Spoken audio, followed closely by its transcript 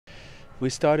We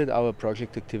started our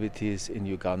project activities in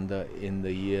Uganda in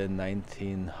the year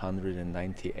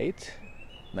 1998,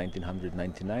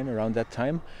 1999, around that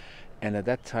time. And at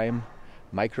that time,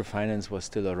 microfinance was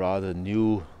still a rather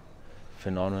new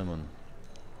phenomenon.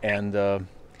 And there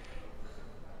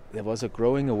was a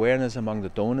growing awareness among the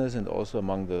donors and also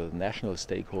among the national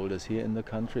stakeholders here in the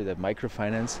country that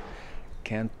microfinance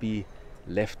can't be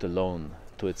left alone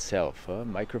to itself.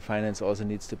 Microfinance also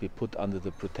needs to be put under the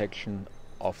protection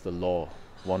of the law,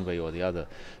 one way or the other.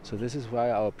 So this is why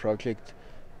our project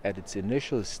at its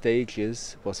initial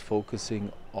stages was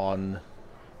focusing on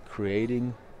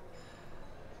creating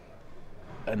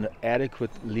an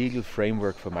adequate legal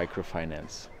framework for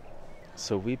microfinance.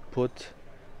 So we put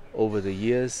over the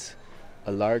years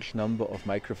a large number of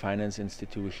microfinance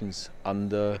institutions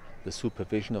under the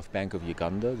supervision of Bank of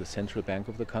Uganda, the central bank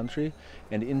of the country,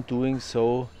 and in doing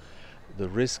so the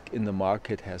risk in the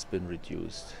market has been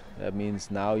reduced. That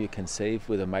means now you can save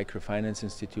with a microfinance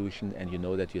institution and you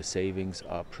know that your savings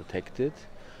are protected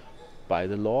by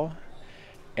the law.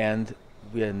 And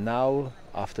we are now,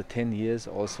 after 10 years,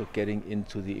 also getting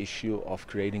into the issue of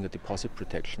creating a deposit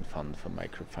protection fund for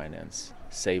microfinance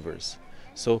savers.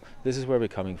 So this is where we're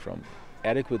coming from.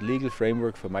 Adequate legal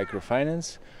framework for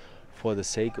microfinance for the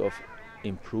sake of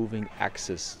improving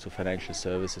access to financial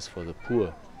services for the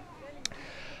poor.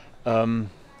 I'm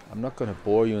not going to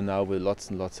bore you now with lots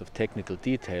and lots of technical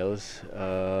details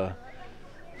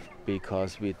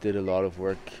because we did a lot of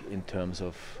work in terms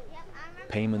of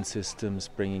payment systems,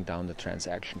 bringing down the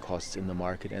transaction costs in the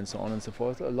market and so on and so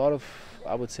forth. A lot of,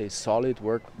 I would say, solid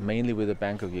work, mainly with the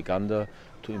Bank of Uganda,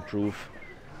 to improve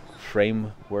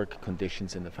framework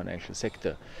conditions in the financial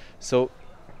sector. So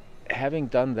having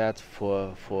done that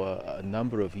for a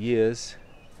number of years,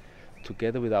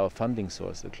 together with our funding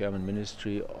source, the German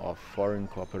Ministry of Foreign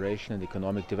Cooperation and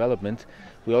Economic Development,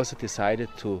 we also decided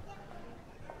to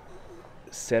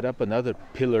set up another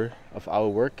pillar of our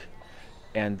work,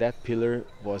 and that pillar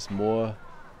was more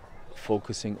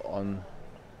focusing on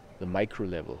the micro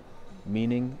level,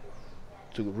 meaning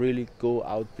to really go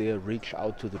out there, reach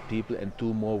out to the people and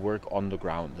do more work on the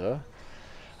ground.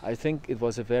 I think it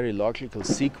was a very logical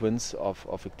sequence of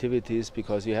activities,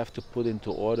 because you have to put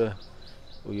into order,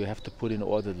 or you have to put in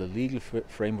order the legal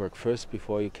framework first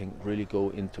before you can really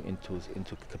go into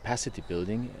capacity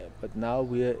building. But now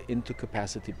we are into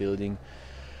capacity building,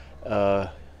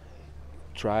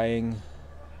 trying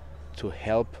to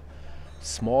help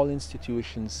small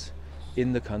institutions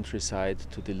in the countryside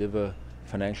to deliver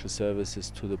financial services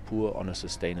to the poor on a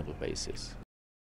sustainable basis.